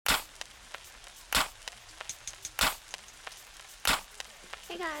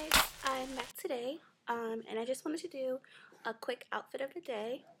guys, I'm back today, and I just wanted to do a quick outfit of the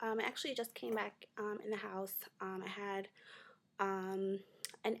day. I actually just came back in the house. I had an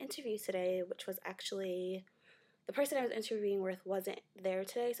interview today, which was actually the person I was interviewing with wasn't there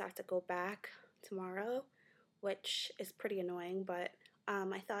today, so I have to go back tomorrow, which is pretty annoying, but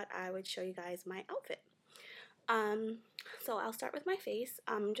I thought I would show you guys my outfit. So I'll start with my face.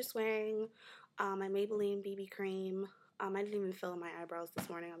 I'm just wearing my Maybelline BB cream. I didn't even fill in my eyebrows this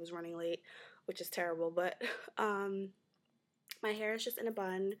morning. I was running late, which is terrible, but my hair is just in a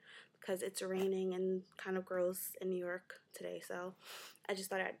bun because it's raining and kind of gross in New York today, so I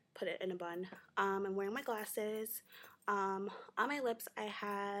just thought I'd put it in a bun. I'm wearing my glasses. On my lips, I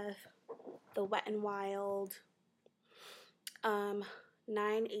have the Wet n Wild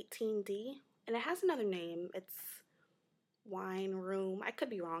 918D, and it has another name. It's wine room. I could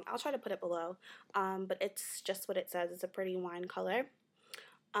be wrong. I'll try to put it below. But it's just what it says. It's a pretty wine color.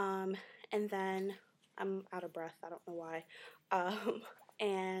 And then I'm out of breath. I don't know why.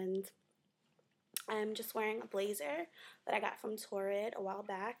 And I'm just wearing a blazer that I got from Torrid a while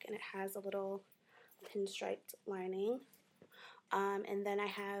back, and it has a little pinstriped lining. And then I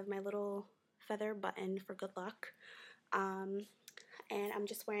have my little feather button for good luck. And I'm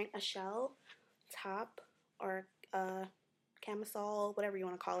just wearing a shell top or a camisole, whatever you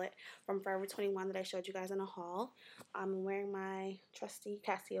want to call it, from Forever 21 that I showed you guys in a haul. I'm wearing my trusty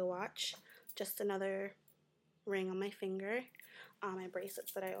Casio watch, just another ring on my finger, my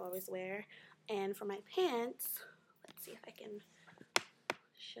bracelets that I always wear, and for my pants, let's see if I can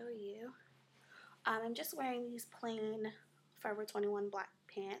show you. I'm just wearing these plain Forever 21 black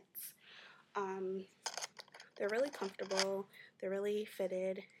pants. They're really comfortable, they're really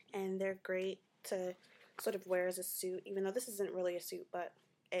fitted, and they're great to sort of wear as a suit, even though this isn't really a suit, but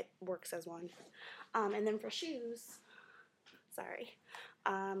it works as one. And then for shoes, sorry,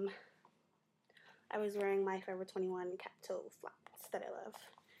 I was wearing my Forever 21 cat toe flats that I love.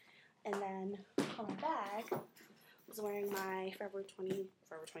 And then on my bag, I was wearing my Forever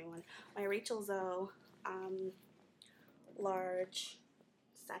 21, my Rachel Zoe large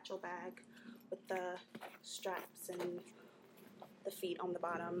satchel bag with the straps and the feet on the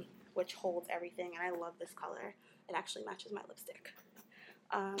bottom, which holds everything, and I love this color. It actually matches my lipstick.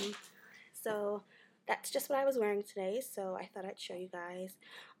 So that's just what I was wearing today, so I thought I'd show you guys.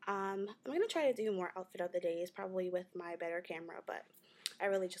 I'm going to try to do more outfit of the days, probably with my better camera, but I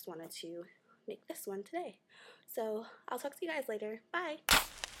really just wanted to make this one today. So I'll talk to you guys later. Bye!